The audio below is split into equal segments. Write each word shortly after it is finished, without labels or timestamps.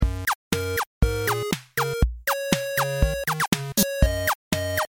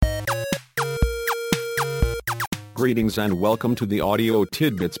Greetings and welcome to the Audio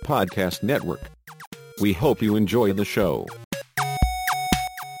TidBits Podcast Network. We hope you enjoy the show.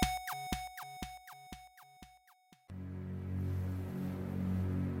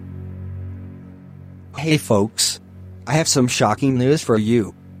 Hey folks, I have some shocking news for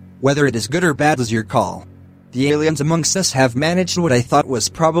you. Whether it is good or bad is your call. The aliens amongst us have managed what I thought was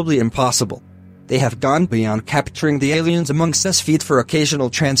probably impossible. They have gone beyond capturing the aliens amongst us feed for occasional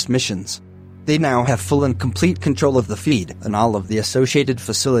transmissions. They now have full and complete control of the feed and all of the associated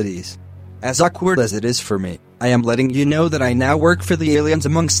facilities. As awkward as it is for me, I am letting you know that I now work for the aliens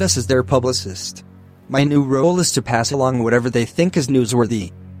amongst us as their publicist. My new role is to pass along whatever they think is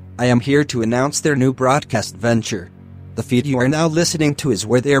newsworthy. I am here to announce their new broadcast venture. The feed you are now listening to is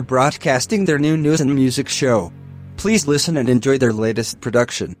where they are broadcasting their new news and music show. Please listen and enjoy their latest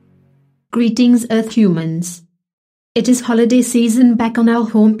production. Greetings, Earth humans. It is holiday season back on our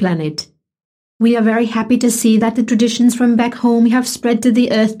home planet. We are very happy to see that the traditions from back home have spread to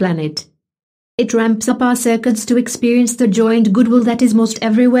the Earth planet. It ramps up our circuits to experience the joy and goodwill that is most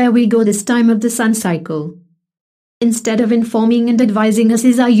everywhere we go this time of the sun cycle. Instead of informing and advising us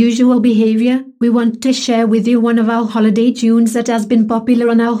as our usual behavior, we want to share with you one of our holiday tunes that has been popular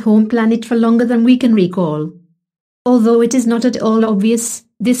on our home planet for longer than we can recall. Although it is not at all obvious,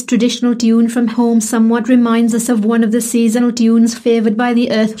 this traditional tune from home somewhat reminds us of one of the seasonal tunes favored by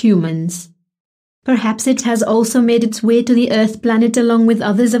the Earth humans. Perhaps it has also made its way to the Earth planet along with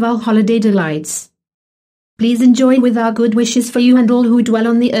others of our holiday delights. Please enjoy with our good wishes for you and all who dwell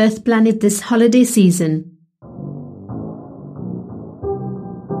on the Earth planet this holiday season.